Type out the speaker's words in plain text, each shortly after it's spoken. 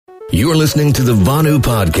You're listening to the Vonu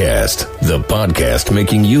Podcast, the podcast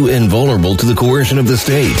making you invulnerable to the coercion of the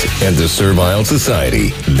state and the servile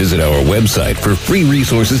society. Visit our website for free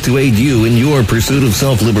resources to aid you in your pursuit of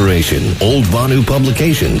self-liberation, old Vonu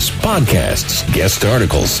publications, podcasts, guest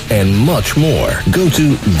articles, and much more. Go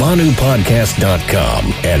to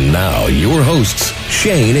VonuPodcast.com. And now, your hosts,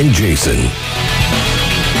 Shane and Jason.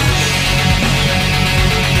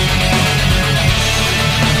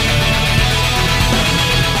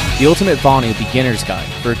 The Ultimate Vonu Beginner's Guide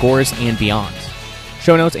for Agorists and Beyond.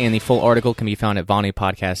 Show notes and the full article can be found at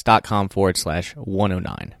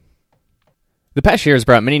VonuPodcast.com/109. The past year has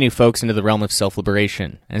brought many new folks into the realm of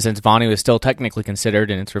self-liberation, and since Vonu is still technically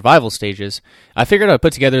considered in its revival stages, I figured I'd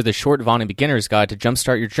put together the short Vonu Beginner's Guide to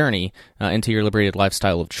jumpstart your journey into your liberated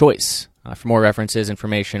lifestyle of choice. For more references,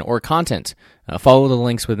 information, or content, follow the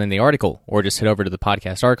links within the article, or just head over to the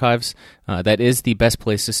podcast archives. That is the best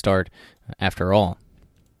place to start, after all.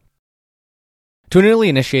 To a newly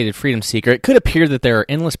initiated freedom seeker, it could appear that there are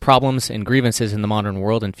endless problems and grievances in the modern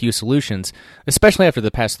world and few solutions, especially after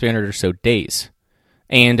the past 300 or so days.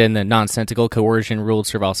 And in the nonsensical, coercion-ruled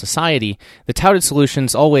servile society, the touted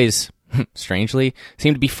solutions always, strangely,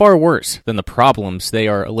 seem to be far worse than the problems they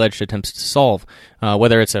are alleged attempts to solve.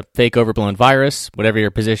 Whether it's a fake overblown virus, whatever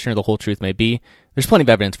your position or the whole truth may be, there's plenty of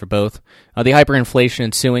evidence for both. The hyperinflation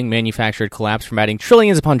ensuing manufactured collapse from adding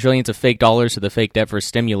trillions upon trillions of fake dollars to the fake debt for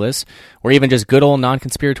stimulus, or even just good old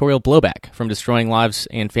non-conspiratorial blowback from destroying lives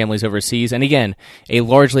and families overseas, and again, a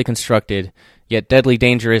largely constructed, yet deadly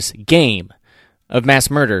dangerous game of mass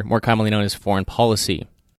murder, more commonly known as foreign policy.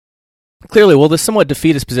 Clearly, while this somewhat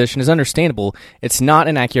defeatist position is understandable, it's not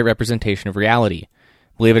an accurate representation of reality.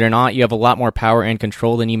 Believe it or not, you have a lot more power and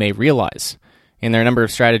control than you may realize, and there are a number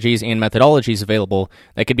of strategies and methodologies available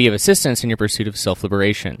that could be of assistance in your pursuit of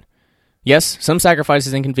self-liberation. Yes, some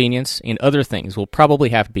sacrifices and inconvenience and other things will probably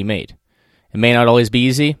have to be made. It may not always be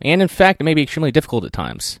easy, and in fact, it may be extremely difficult at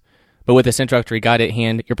times. But with this introductory guide at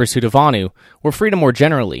hand, your pursuit of Vonu, or freedom more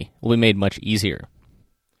generally, will be made much easier.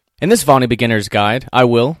 In this Vonu Beginner's Guide, I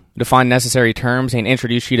will define necessary terms and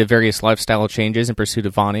introduce you to various lifestyle changes in pursuit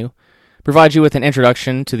of Vonu, provide you with an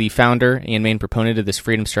introduction to the founder and main proponent of this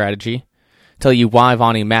freedom strategy, tell you why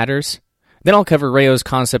Vonu matters. Then I'll cover Rayo's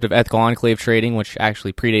concept of ethical enclave trading, which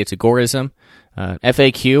actually predates agorism,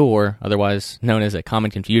 FAQ, or otherwise known as a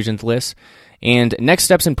common confusions list, and next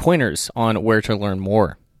steps and pointers on where to learn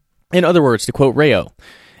more. In other words, to quote Rayo,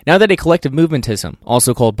 now that a collective movementism,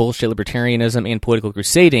 also called bullshit libertarianism and political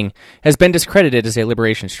crusading, has been discredited as a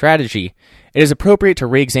liberation strategy, it is appropriate to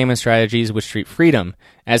re-examine strategies which treat freedom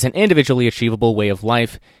as an individually achievable way of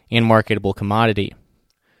life and marketable commodity.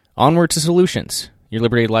 Onward to solutions. Your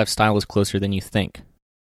liberated lifestyle is closer than you think.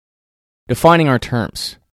 Defining our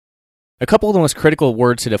terms. A couple of the most critical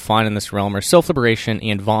words to define in this realm are self-liberation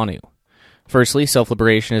and Vonu. Firstly,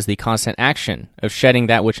 self-liberation is the constant action of shedding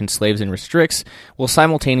that which enslaves and restricts, while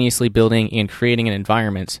simultaneously building and creating an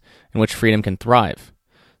environment in which freedom can thrive.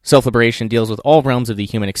 Self-liberation deals with all realms of the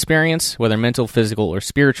human experience, whether mental, physical, or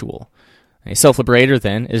spiritual. A self-liberator,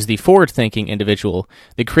 then, is the forward-thinking individual,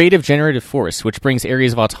 the creative generative force which brings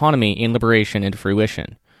areas of autonomy and liberation into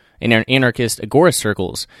fruition. In anarchist agorist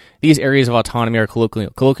circles, these areas of autonomy are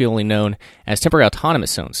colloquially known as temporary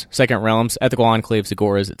autonomous zones, second realms, ethical enclaves,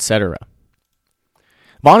 agoras, etc.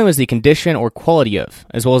 Vonu is the condition or quality of,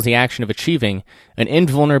 as well as the action of achieving, an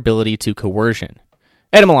invulnerability to coercion.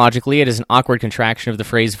 Etymologically, it is an awkward contraction of the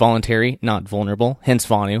phrase voluntary, not vulnerable, hence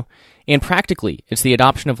Vonu, and practically, it's the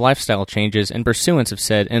adoption of lifestyle changes in pursuance of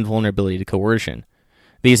said invulnerability to coercion.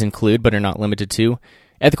 These include, but are not limited to,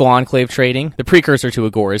 ethical enclave trading, the precursor to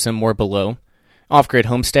agorism, more below, off-grid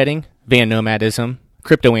homesteading, van nomadism,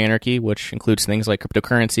 crypto-anarchy, which includes things like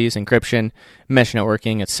cryptocurrencies, encryption, mesh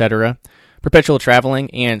networking, etc., perpetual traveling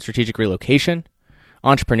and strategic relocation,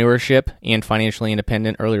 entrepreneurship and financially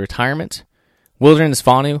independent early retirement, wilderness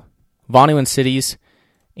Vonu, Vonu in cities,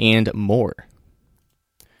 and more.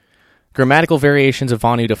 Grammatical variations of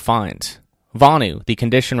Vonu defined. Vonu, the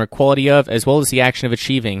condition or quality of, as well as the action of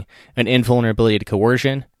achieving, an invulnerability to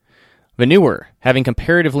coercion. Venuer, having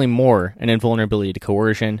comparatively more an invulnerability to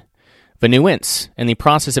coercion. Venuance, in the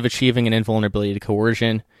process of achieving an invulnerability to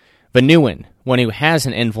coercion. Venuan, one who has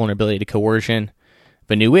an invulnerability to coercion.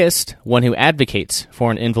 Venuist, one who advocates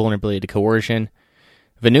for an invulnerability to coercion.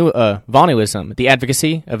 Vonuism, the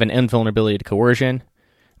advocacy of an invulnerability to coercion.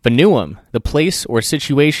 Venuum, the place or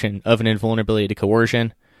situation of an invulnerability to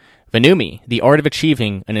coercion. Venumi, the art of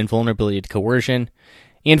achieving an invulnerability to coercion.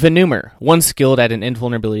 And Venumer, one skilled at an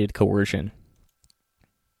invulnerability to coercion.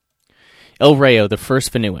 El Rayo, the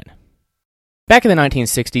first Venuan. Back in the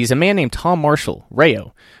 1960s, a man named Tom Marshall,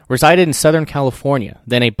 Rayo, resided in Southern California,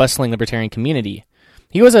 then a bustling libertarian community.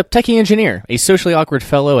 He was a techie engineer, a socially awkward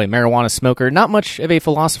fellow, a marijuana smoker, not much of a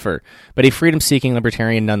philosopher, but a freedom-seeking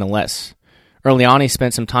libertarian nonetheless. Early on, he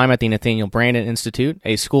spent some time at the Nathaniel Branden Institute,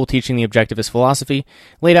 a school teaching the objectivist philosophy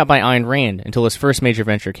laid out by Ayn Rand until his first major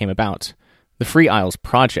venture came about, the Free Isles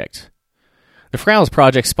Project. The Free Isles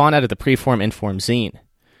Project spawned out of the Preform Inform zine.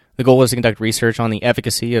 The goal was to conduct research on the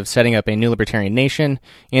efficacy of setting up a new libertarian nation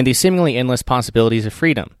and the seemingly endless possibilities of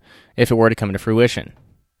freedom, if it were to come into fruition.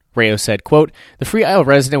 Rayo said, quote, "The Free Isle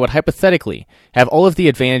resident would hypothetically have all of the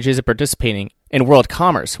advantages of participating in world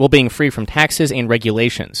commerce while being free from taxes and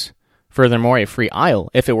regulations. Furthermore, a Free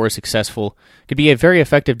Isle, if it were successful, could be a very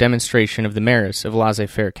effective demonstration of the merits of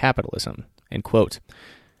laissez-faire capitalism." End quote.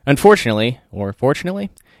 Unfortunately, or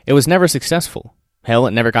fortunately, it was never successful. Hell,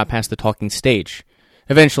 it never got past the talking stage.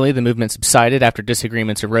 Eventually, the movement subsided after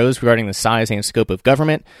disagreements arose regarding the size and scope of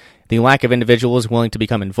government, the lack of individuals willing to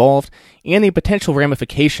become involved, and the potential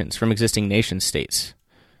ramifications from existing nation-states.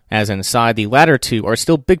 As an aside, the latter two are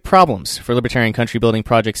still big problems for libertarian country-building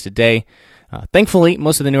projects today. Thankfully,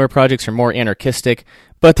 most of the newer projects are more anarchistic,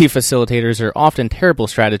 but the facilitators are often terrible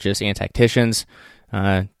strategists and tacticians.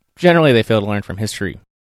 Generally, they fail to learn from history.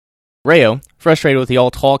 Rayo, frustrated with the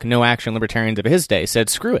all-talk, no-action libertarians of his day, said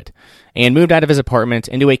screw it, and moved out of his apartment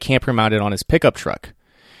into a camper mounted on his pickup truck.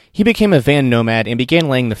 He became a van nomad and began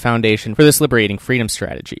laying the foundation for this liberating freedom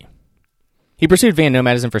strategy. He pursued van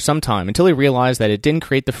nomadism for some time until he realized that it didn't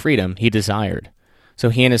create the freedom he desired. So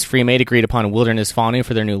he and his free mate agreed upon wilderness Vonu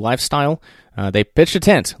for their new lifestyle. They pitched a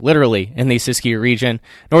tent, literally, in the Siskiyou region,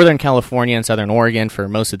 Northern California and Southern Oregon for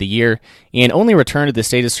most of the year, and only returned to the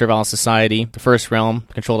status servile society, the first realm,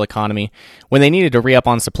 controlled economy, when they needed to re-up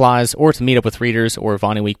on supplies or to meet up with readers or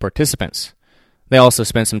Vonu Week participants. They also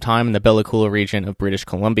spent some time in the Bella Coola region of British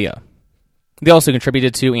Columbia. They also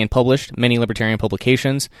contributed to and published many libertarian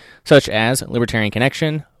publications, such as Libertarian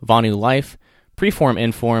Connection, Vonu Life, Preform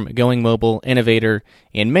Inform, Going Mobile, Innovator,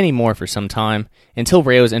 and many more for some time, until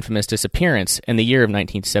Rayo's infamous disappearance in the year of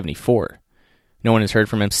 1974. No one has heard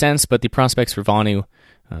from him since, but the prospects for Vonu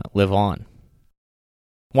live on.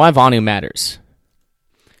 Why Vonu matters.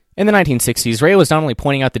 In the 1960s, Rayo was not only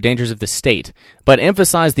pointing out the dangers of the state, but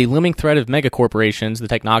emphasized the looming threat of megacorporations, the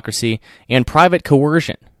technocracy, and private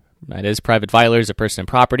coercion. That is, private violers of person and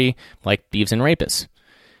property, like thieves and rapists.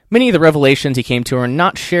 Many of the revelations he came to are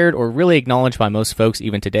not shared or really acknowledged by most folks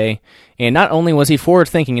even today, and not only was he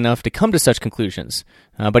forward-thinking enough to come to such conclusions,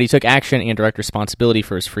 but he took action and direct responsibility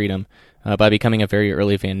for his freedom by becoming a very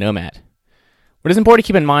early van nomad. But it's important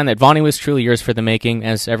to keep in mind that Vonu is truly yours for the making,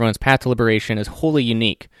 as everyone's path to liberation is wholly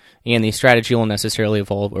unique, and the strategy will necessarily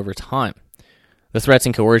evolve over time. The threats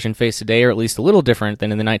and coercion faced today are at least a little different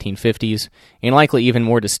than in the 1950s, and likely even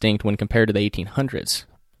more distinct when compared to the 1800s.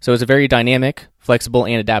 So it's a very dynamic, flexible,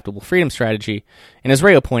 and adaptable freedom strategy, and as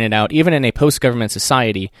Rayo pointed out, even in a post-government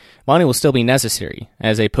society, Vonu will still be necessary,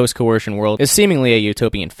 as a post-coercion world is seemingly a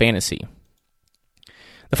utopian fantasy.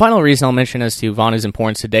 The final reason I'll mention as to Vonu's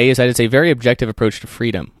importance today is that it's a very objective approach to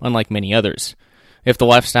freedom, unlike many others. If the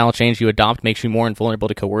lifestyle change you adopt makes you more invulnerable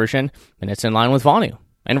to coercion, then it's in line with Vonu.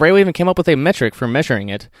 And Rayo even came up with a metric for measuring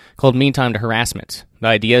it, called mean time to harassment. The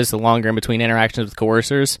idea is the longer in between interactions with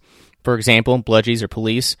coercers, for example, bludgies or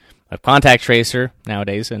police, a contact tracer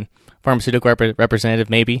nowadays, and pharmaceutical representative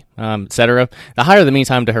maybe, etc., the higher the mean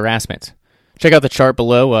time to harassment. Check out the chart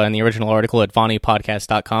below in the original article at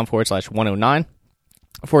vonupodcast.com/109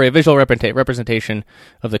 for a visual representation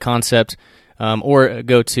of the concept, or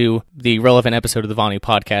go to the relevant episode of the Vonu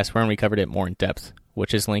podcast where we covered it more in depth,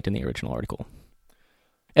 which is linked in the original article.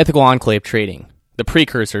 Ethical enclave trading, the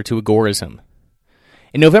precursor to agorism.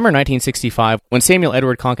 In November 1965, when Samuel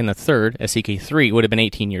Edward Konkin III, SCK3, would have been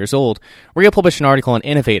 18 years old, Rayo published an article in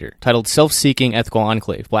Innovator titled Self-Seeking Ethical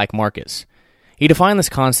Enclave, Black Markets. He defined this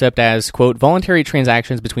concept as, quote, voluntary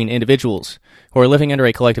transactions between individuals who are living under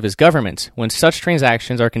a collectivist government when such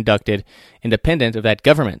transactions are conducted independent of that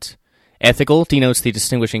government. Ethical denotes the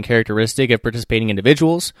distinguishing characteristic of participating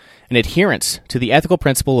individuals, and adherence to the ethical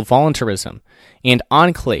principle of voluntarism, and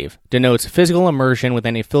enclave denotes physical immersion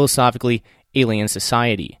within a philosophically alien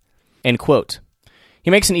society. End quote.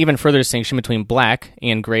 He makes an even further distinction between black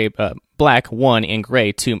and gray, black 1 and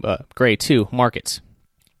gray 2 markets.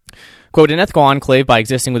 Quote, an ethical enclave, by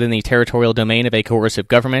existing within the territorial domain of a coercive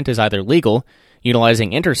government, is either legal,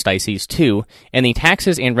 utilizing interstices 2, and the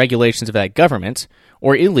taxes and regulations of that government,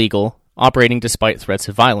 or illegal, operating despite threats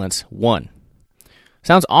of violence 1.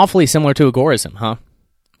 Sounds awfully similar to agorism, huh?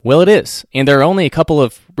 Well, it is, and there are only a couple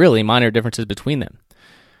of really minor differences between them.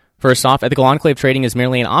 First off, ethical enclave trading is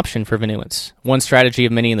merely an option for Vonuans, one strategy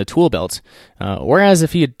of many in the tool belt. Whereas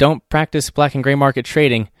if you don't practice black and gray market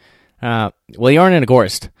trading, well, you aren't an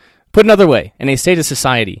Agorist. Put another way, in a statist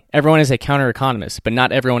society, everyone is a counter-economist, but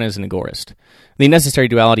not everyone is an Agorist. The necessary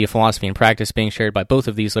duality of philosophy and practice being shared by both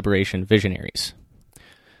of these liberation visionaries.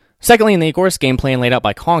 Secondly, in the Agorist game plan laid out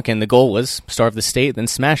by Konkin, the goal was starve the state, then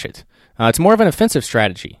smash it. It's more of an offensive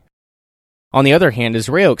strategy. On the other hand, as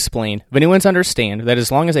Rayo explained, Vonuans understand that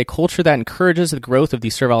as long as a culture that encourages the growth of the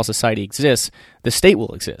servile society exists, the state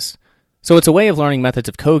will exist. So it's a way of learning methods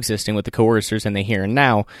of coexisting with the coercers in the here and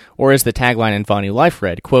now, or as the tagline in Vonu Life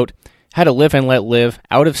read, quote, how to live and let live,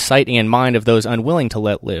 out of sight and mind of those unwilling to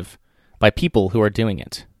let live, by people who are doing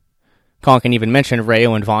it. Konkin even mentioned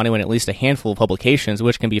Rayo and Vonu in at least a handful of publications,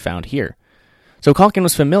 which can be found here. So Konkin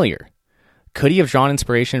was familiar. Could he have drawn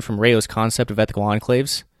inspiration from Rayo's concept of ethical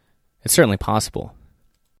enclaves? It's certainly possible.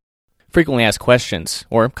 Frequently asked questions,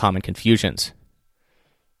 or common confusions.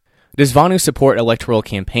 Does Vonu support electoral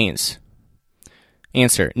campaigns?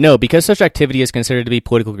 Answer, no, because such activity is considered to be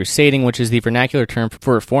political crusading, which is the vernacular term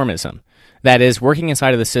for reformism. That is, working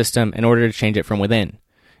inside of the system in order to change it from within.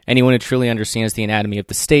 Anyone who truly understands the anatomy of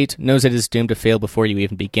the state knows it is doomed to fail before you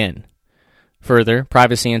even begin. Further,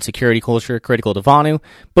 privacy and security culture are critical to Vonu,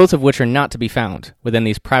 both of which are not to be found within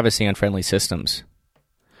these privacy-unfriendly systems.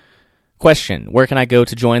 Question, where can I go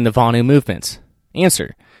to join the Vonu movements?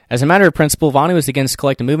 Answer, as a matter of principle, Vonu is against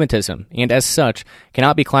collective movementism, and as such,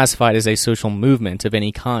 cannot be classified as a social movement of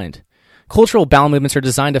any kind. Cultural bowel movements are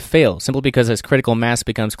designed to fail, simply because as critical mass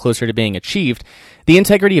becomes closer to being achieved, the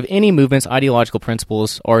integrity of any movement's ideological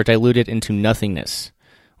principles are diluted into nothingness.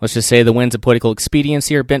 Let's just say the winds of political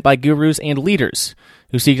expediency are bent by gurus and leaders,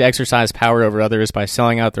 who seek to exercise power over others by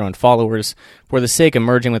selling out their own followers for the sake of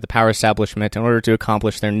merging with the power establishment in order to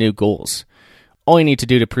accomplish their new goals. All you need to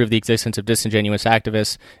do to prove the existence of disingenuous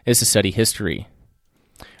activists is to study history.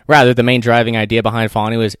 Rather, the main driving idea behind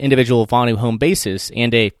Vonu is individual Vonu home bases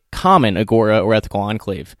and a common agora or ethical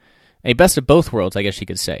enclave. A best of both worlds, I guess you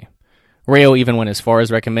could say. Rayo even went as far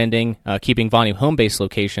as recommending keeping Vonu home base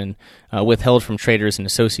location withheld from traders and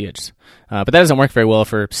associates. But that doesn't work very well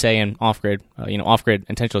for, say, an off-grid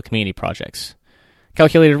intentional community projects.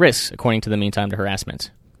 Calculated risks, according to the mean time to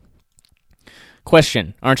harassment.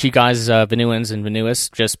 Question, aren't you guys Vonuans and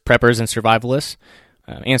Vonuists just preppers and survivalists?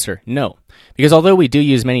 Answer, no. Because although we do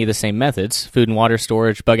use many of the same methods, food and water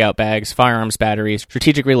storage, bug-out bags, firearms batteries,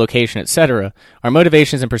 strategic relocation, etc., our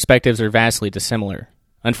motivations and perspectives are vastly dissimilar.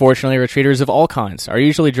 Unfortunately, retreaters of all kinds are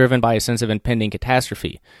usually driven by a sense of impending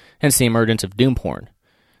catastrophe, hence the emergence of doom porn.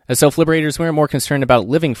 As self-liberators, we are more concerned about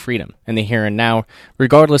living freedom in the here and now,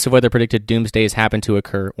 regardless of whether predicted doomsdays happen to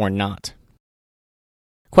occur or not.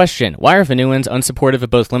 Question, why are Vonuans unsupportive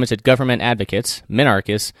of both limited government advocates,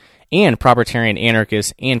 minarchists, and proprietarian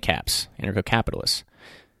anarchists, ANCAPs, anarcho-capitalists?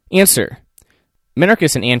 Answer,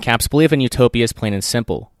 minarchists and ANCAPs believe in utopias plain and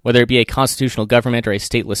simple. Whether it be a constitutional government or a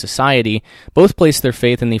stateless society, both place their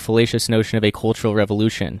faith in the fallacious notion of a cultural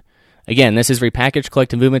revolution. Again, this is repackaged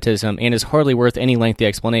collective movementism and is hardly worth any lengthy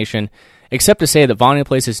explanation, except to say that Vonu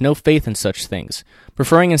places no faith in such things,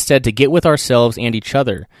 preferring instead to get with ourselves and each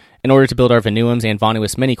other in order to build our Vonuans and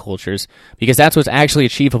Vonuist mini-cultures, because that's what's actually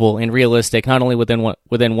achievable and realistic not only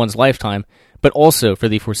within one's lifetime, but also for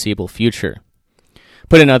the foreseeable future.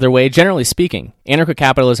 Put another way, generally speaking,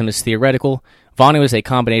 anarcho-capitalism is theoretical, Vonu is a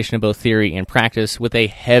combination of both theory and practice, with a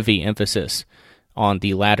heavy emphasis on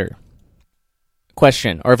the latter.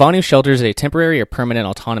 Question, are Vonu shelters a temporary or permanent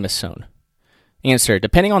autonomous zone? Answer,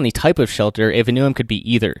 depending on the type of shelter, a Vonuum could be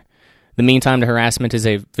either. The mean time to harassment is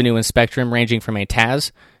a Vonuan spectrum ranging from a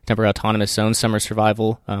TAS, temporary autonomous zone, summer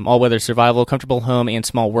survival, all-weather survival, comfortable home, and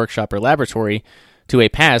small workshop or laboratory, to a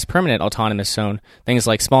PAS, permanent autonomous zone, things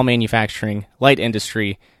like small manufacturing, light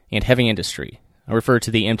industry, and heavy industry. I refer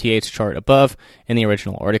to the MTH chart above in the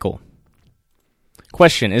original article.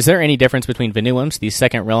 Question, is there any difference between Vonuums, the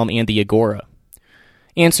second realm, and the Agora?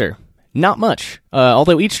 Answer, not much,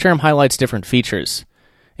 although each term highlights different features.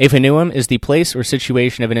 A Vonuum is the place or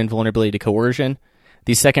situation of an invulnerability to coercion.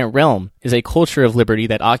 The second realm is a culture of liberty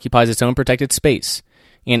that occupies its own protected space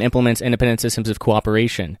and implements independent systems of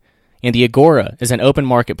cooperation. And the Agora is an open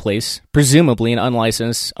marketplace, presumably an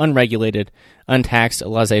unlicensed, unregulated, untaxed,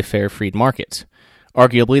 laissez-faire freed market.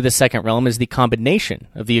 Arguably, the second realm is the combination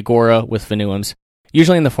of the Agora with Vonuums,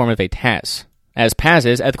 usually in the form of a TAS. As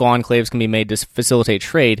PASs, ethical enclaves can be made to facilitate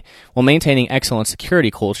trade while maintaining excellent security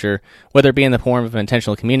culture, whether it be in the form of an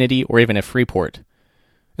intentional community or even a free port.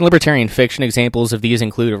 In libertarian fiction, examples of these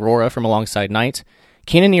include Aurora from Alongside Night,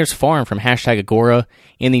 Cannoneer's Farm from #Agora,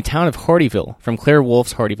 and the town of Hardyville from Claire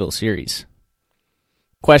Wolfe's Hardyville series.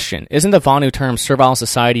 Question. Isn't the Vonu term servile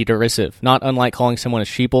society derisive, not unlike calling someone a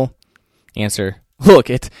sheeple? Answer. Look,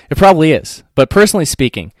 it probably is. But personally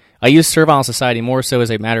speaking, I use servile society more so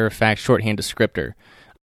as a matter-of-fact shorthand descriptor.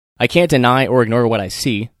 I can't deny or ignore what I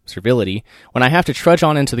see, servility, when I have to trudge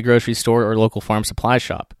on into the grocery store or local farm supply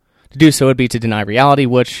shop. To do so would be to deny reality,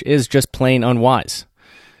 which is just plain unwise.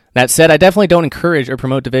 That said, I definitely don't encourage or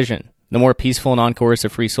promote division. The more peaceful,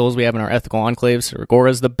 non-coercive free souls we have in our ethical enclaves or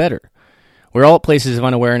agoras, the better. We're all at places of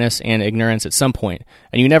unawareness and ignorance at some point,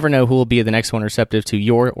 and you never know who will be the next one receptive to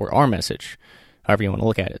your or our message, however you want to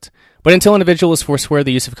look at it. But until individuals forswear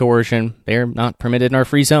the use of coercion, they are not permitted in our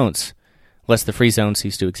free zones, lest the free zone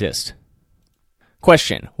cease to exist.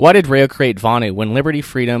 Question. Why did Rayo create Vonu when liberty,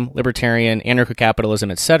 freedom, libertarian,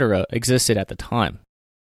 anarcho-capitalism, etc. existed at the time?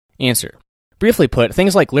 Answer. Briefly put,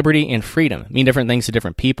 things like liberty and freedom mean different things to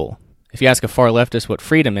different people. If you ask a far leftist what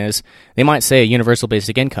freedom is, they might say a universal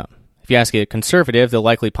basic income. If you ask a conservative, they'll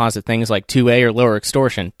likely posit things like 2A or lower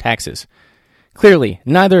extortion, taxes. Clearly,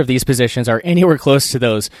 neither of these positions are anywhere close to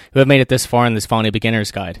those who have made it this far in this Vonu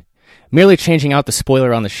Beginner's Guide, merely changing out the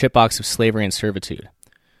spoiler on the shitbox of slavery and servitude.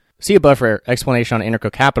 See above for explanation on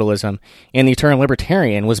anarcho-capitalism, and the term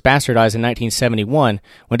libertarian was bastardized in 1971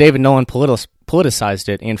 when David Nolan politicized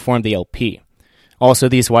it and formed the LP. Also,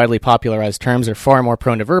 these widely popularized terms are far more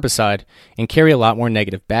prone to verbicide and carry a lot more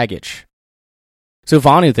negative baggage. So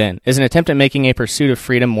Vonu, then, is an attempt at making a pursuit of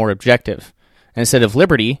freedom more objective. Instead of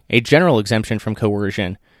liberty, a general exemption from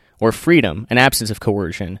coercion, or freedom, an absence of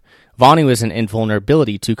coercion, Vonu is an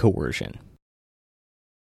invulnerability to coercion.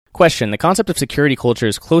 Question. The concept of security culture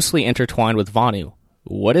is closely intertwined with Vonu.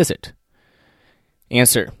 What is it?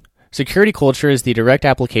 Answer. Security culture is the direct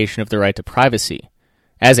application of the right to privacy.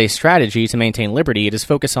 As a strategy to maintain liberty, it is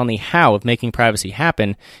focused on the how of making privacy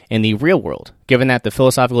happen in the real world, given that the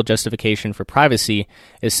philosophical justification for privacy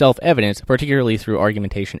is self-evident, particularly through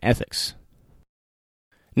argumentation ethics.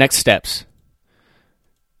 Next steps.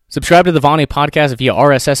 Subscribe to the Vonu podcast via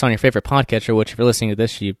RSS on your favorite podcatcher, which if you're listening to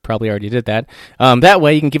this, you probably already did that. That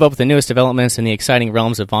way, you can keep up with the newest developments in the exciting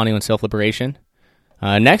realms of Vonu and self-liberation.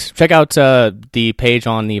 Next, check out the page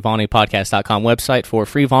on the VonuPodcast.com website for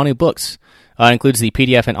free Vonu books. It includes the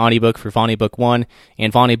PDF and audiobook for Vonu Book 1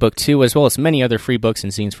 and Vonu Book 2, as well as many other free books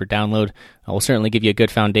and zines for download. We'll certainly give you a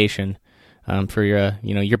good foundation for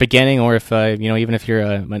your beginning, or if even if you're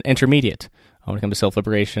an intermediate when it comes to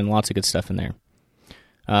self-liberation. Lots of good stuff in there.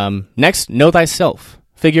 Next, know thyself.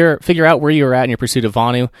 Figure out where you are at in your pursuit of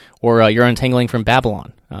Vonu, or your untangling from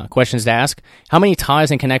Babylon. Questions to ask: how many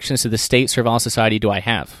ties and connections to the state, servile society do I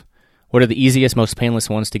have? What are the easiest, most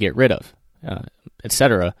painless ones to get rid of,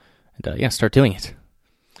 etc. And start doing it.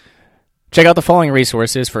 Check out the following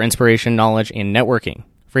resources for inspiration, knowledge, and networking: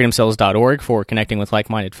 freedomcells.org for connecting with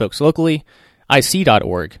like-minded folks locally,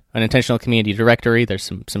 IC.org, an intentional community directory.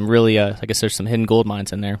 There's some really, I guess there's some hidden gold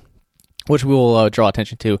mines in there, which we will draw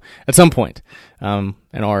attention to at some point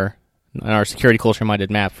in our security culture-minded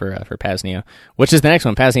map for Pasnia, which is the next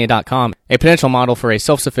one, Pasnia.com, a potential model for a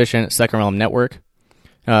self-sufficient second realm network.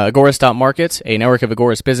 Agorist.markets, a network of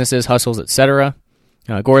Agorist businesses, hustles, etc.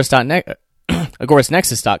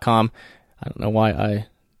 Agoristnexus.com. I don't know why I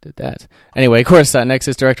did that. Anyway,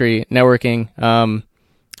 Agorist.nexus, directory, networking,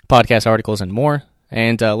 podcast articles, and more.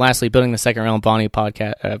 And lastly, building the second realm,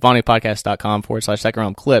 VonuPodcast.com /second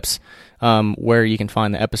realm clips, where you can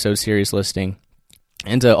find the episode series listing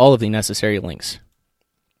and all of the necessary links.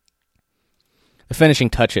 The finishing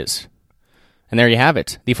touches. And there you have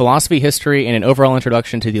it, the philosophy, history, and an overall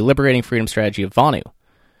introduction to the liberating freedom strategy of Vonu.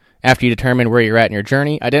 After you determine where you're at in your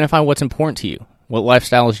journey, identify what's important to you, what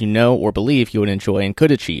lifestyles you know or believe you would enjoy and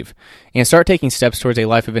could achieve, and start taking steps towards a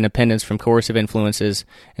life of independence from coercive influences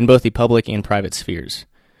in both the public and private spheres.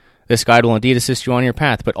 This guide will indeed assist you on your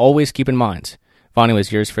path, but always keep in mind, Vonu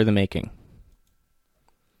is yours for the making.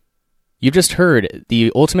 You've just heard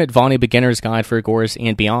the Ultimate Vonu Beginner's Guide for Agorists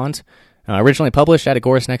and Beyond, originally published at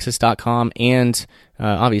agoristnexus.com and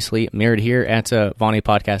obviously mirrored here at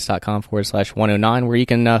VonuPodcast.com /109, where you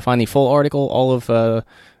can find the full article, all of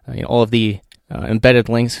the embedded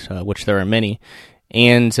links, which there are many,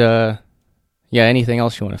 and anything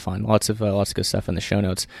else you want to find. Lots of good stuff in the show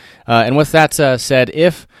notes. And with that said,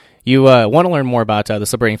 if you want to learn more about the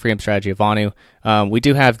liberating freedom strategy of Vonu, we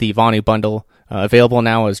do have the Vonu bundle available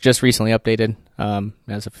now. It was just recently updated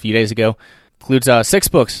as a few days ago. Includes 6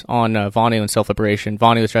 books on Vonu and self-liberation: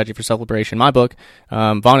 Vonu, the Strategy for Self-Liberation, my book,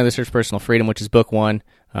 Vonu, the Search for Personal Freedom, which is book 1,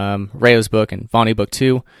 Rayo's book, and Vonu book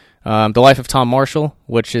 2, The Life of Tom Marshall,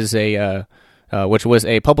 which was a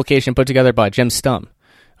publication put together by Jim Stum,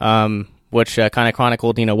 which kind of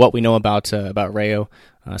chronicled what we know about Rayo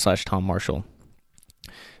 / Tom Marshall.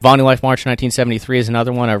 Vonu Life March 1973 is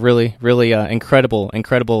another one, a really incredible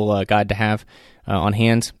guide to have on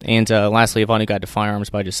hand. And lastly, a Vonu Guide to Firearms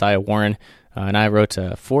by Josiah Warren. And I wrote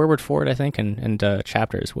a foreword for it, I think, and a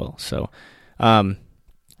chapter as well. So,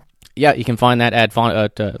 you can find that at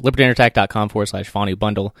libertyunderattack.com/Vonu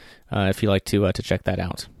bundle if you'd like to check that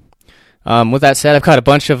out. With that said, I've got a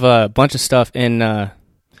bunch of stuff prepped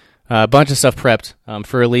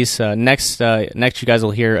for release. Next, you guys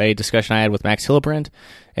will hear a discussion I had with Max Hillebrand,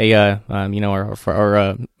 our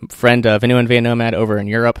friend Vonu and Van Nomad over in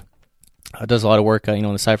Europe. Does a lot of work, in the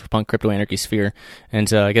cypherpunk crypto anarchy sphere,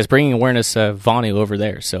 and I guess bringing awareness of Vonu over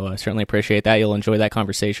there. So I certainly appreciate that. You'll enjoy that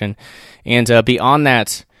conversation. And beyond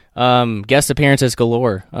that, guest appearances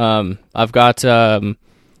galore. I've got. I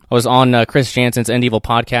was on Chris Jansen's End Evil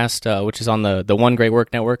podcast, which is on the One Great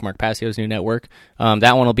Work Network, Mark Passio's new network.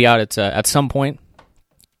 That one will be out at some point,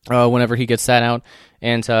 whenever he gets that out.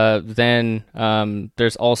 And then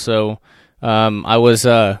there's also I was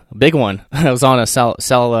a big one. I was on a Sal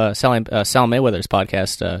Mayweather's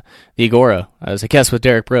podcast, the Agora, as a guest with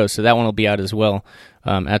Derek Bros. So that one will be out as well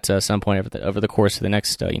at some point over the course of the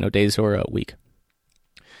next days or a week.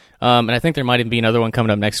 And I think there might even be another one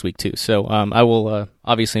coming up next week too. So I will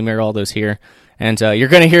obviously mirror all those here, and you're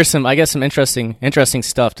going to hear some interesting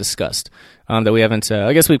stuff discussed that we haven't.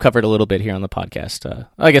 I guess we've covered a little bit here on the podcast.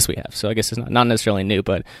 I guess we have. So I guess it's not necessarily new,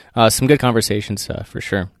 but some good conversations for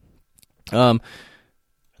sure. I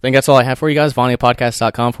think that's all I have for you guys.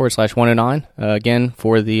 VonuPodcast.com/109. Again,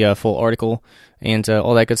 for the full article and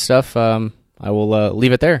all that good stuff. I will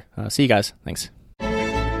leave it there. See you guys. Thanks.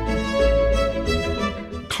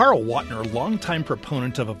 Carl Watner, longtime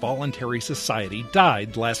proponent of a voluntary society,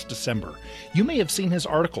 died last December. You may have seen his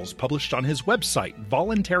articles published on his website,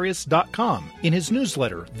 voluntarist.com, in his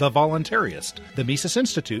newsletter, The Voluntarist, the Mises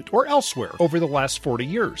Institute, or elsewhere over the last 40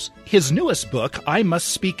 years. His newest book, I Must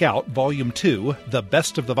Speak Out, Volume 2, The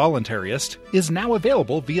Best of the Voluntarist, is now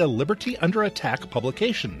available via Liberty Under Attack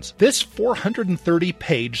Publications. This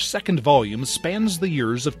 430-page second volume spans the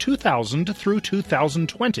years of 2000 through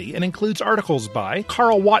 2020 and includes articles by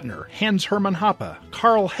Carl Watner, Hans Hermann Hoppe,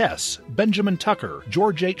 Karl Hess, Benjamin Tucker,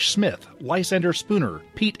 George H. Smith, Lysander Spooner,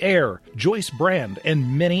 Pete Eyre, Joyce Brand,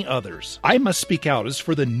 and many others. I Must Speak Out is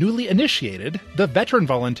for the newly initiated, the veteran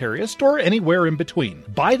voluntarist, or anywhere in between.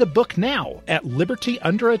 Buy the book now at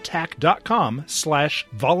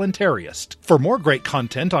libertyunderattack.com/voluntarist. For more great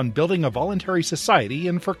content on building a voluntary society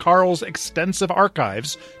and for Carl's extensive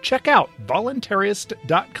archives, check out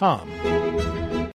voluntarist.com.